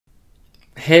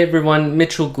Hey everyone,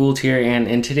 Mitchell Gould here, and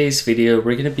in today's video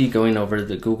we're going to be going over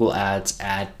the Google Ads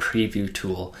ad preview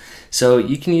tool. So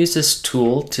you can use this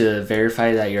tool to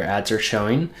verify that your ads are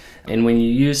showing, and when you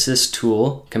use this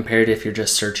tool, compared to if you're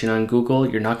just searching on Google,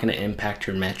 you're not going to impact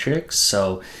your metrics.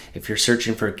 So if you're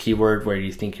searching for a keyword where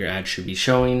you think your ad should be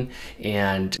showing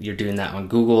and you're doing that on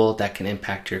Google, that can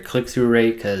impact your click-through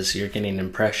rate because you're getting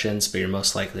impressions, but you're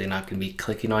most likely not going to be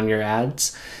clicking on your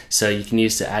ads. So you can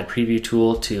use the ad preview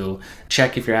tool to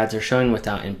check if your ads are showing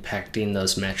without impacting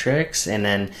those metrics. And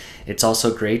then it's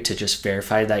also great to just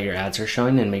verify that your ads are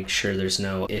showing and make sure there's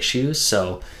no issues.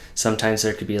 So sometimes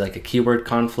there could be like a keyword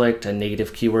conflict, a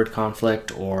negative keyword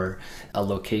conflict, or a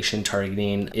location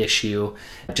targeting issue.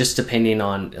 Just depending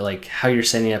on like how you're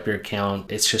setting up your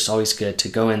account, it's just always good to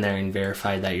go in there and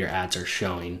verify that your ads are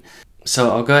showing.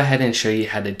 So I'll go ahead and show you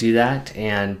how to do that,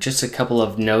 and just a couple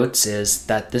of notes is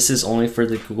that this is only for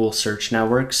the Google Search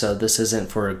Network, so this isn't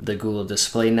for the Google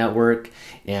Display Network,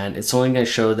 and it's only going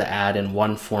to show the ad in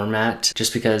one format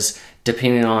just because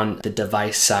depending on the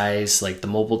device size, like the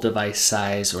mobile device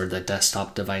size or the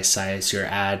desktop device size, your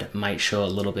ad might show a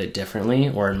little bit differently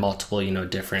or in multiple,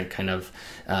 different kind of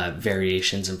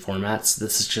variations and formats.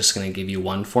 This is just going to give you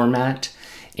one format.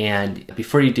 And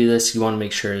before you do this, you want to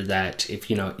make sure that if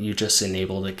you just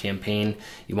enable the campaign,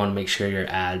 you want to make sure your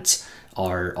ads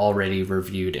are already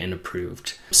reviewed and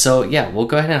approved. So yeah, we'll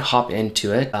go ahead and hop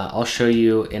into it. I'll show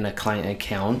you in a client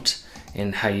account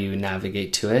and how you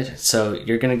navigate to it. So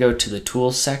you're going to go to the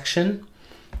tools section,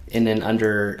 and then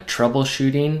under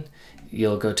troubleshooting,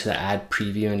 you'll go to the ad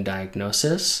preview and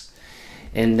diagnosis.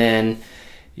 And then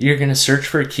you're going to search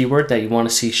for a keyword that you want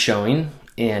to see showing,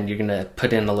 and you're going to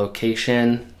put in the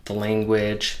location, the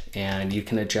language, and you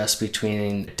can adjust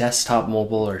between desktop,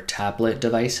 mobile, or tablet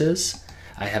devices.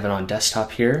 I have it on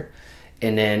desktop here.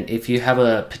 And then if you have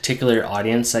a particular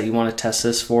audience that you want to test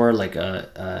this for, like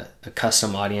a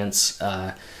custom audience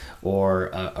or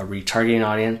a retargeting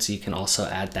audience, you can also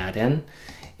add that in.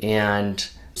 And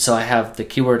so I have the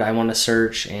keyword I want to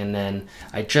search, and then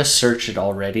I just searched it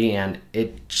already, and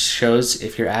it shows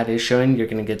if your ad is showing, you're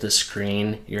going to get the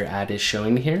screen your ad is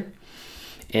showing here.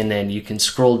 And then you can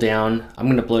scroll down. I'm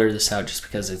going to blur this out just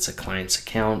because it's a client's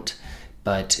account,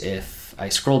 but if I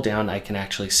scroll down, I can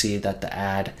actually see that the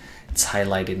ad, it's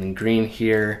highlighted in green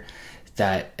here,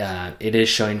 that it is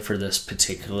showing for this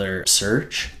particular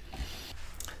search.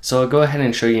 So I'll go ahead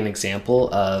and show you an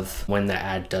example of when the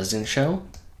ad doesn't show.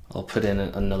 I'll put in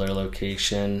another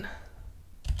location.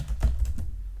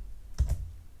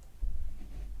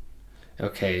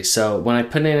 Okay, so when I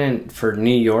put it in for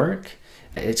New York,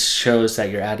 it shows that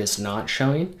your ad is not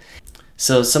showing.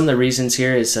 So some of the reasons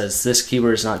here, it says this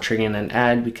keyword is not triggering an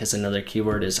ad because another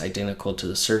keyword is identical to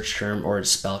the search term or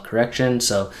spell correction.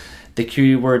 So the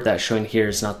keyword that's showing here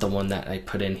is not the one that I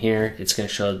put in here. It's going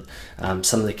to show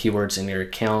some of the keywords in your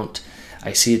account.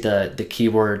 I see the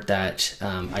keyword that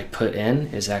I put in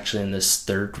is actually in this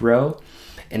third row,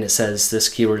 and it says this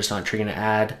keyword is not triggering an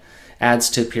ad. Ads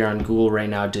to appear on Google right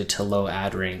now due to low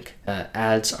ad rank.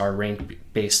 Ads are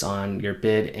ranked based on your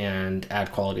bid and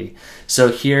ad quality.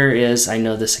 So here is, I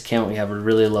know this account, we have a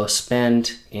really low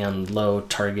spend and low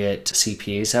target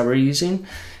CPAs that we're using.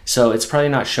 So it's probably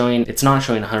not showing, it's not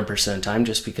showing 100% of the time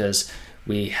just because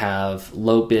we have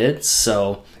low bids.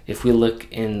 So if we look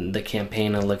in the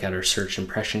campaign and look at our search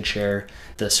impression share,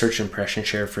 the search impression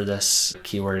share for this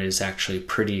keyword is actually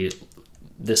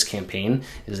this campaign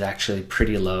is actually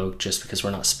pretty low just because we're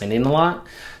not spending a lot.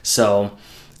 So,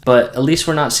 but at least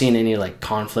we're not seeing any like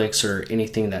conflicts or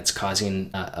anything that's causing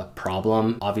a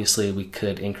problem. Obviously we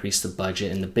could increase the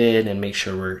budget in the bid and make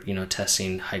sure we're,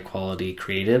 testing high quality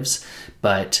creatives,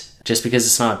 but just because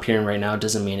it's not appearing right now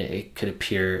doesn't mean it could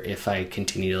appear if I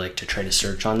continue to try to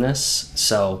search on this.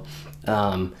 So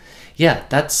yeah,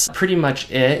 that's pretty much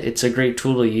it. It's a great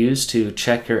tool to use to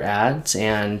check your ads,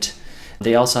 and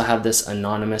they also have this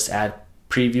anonymous ad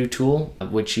preview tool,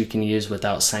 which you can use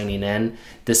without signing in.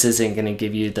 This isn't going to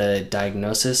give you the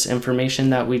diagnosis information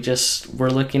that we just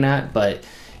were looking at, but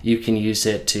you can use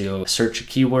it to search a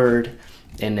keyword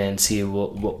and then see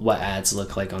what ads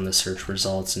look like on the search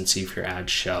results and see if your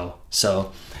ads show.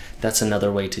 So that's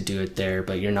another way to do it there,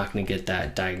 but you're not going to get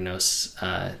that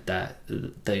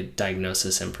the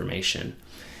diagnosis information.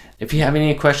 If you have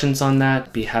any questions on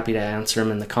that, be happy to answer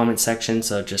them in the comment section.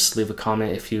 So just leave a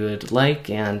comment if you would like,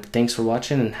 and thanks for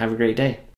watching and have a great day.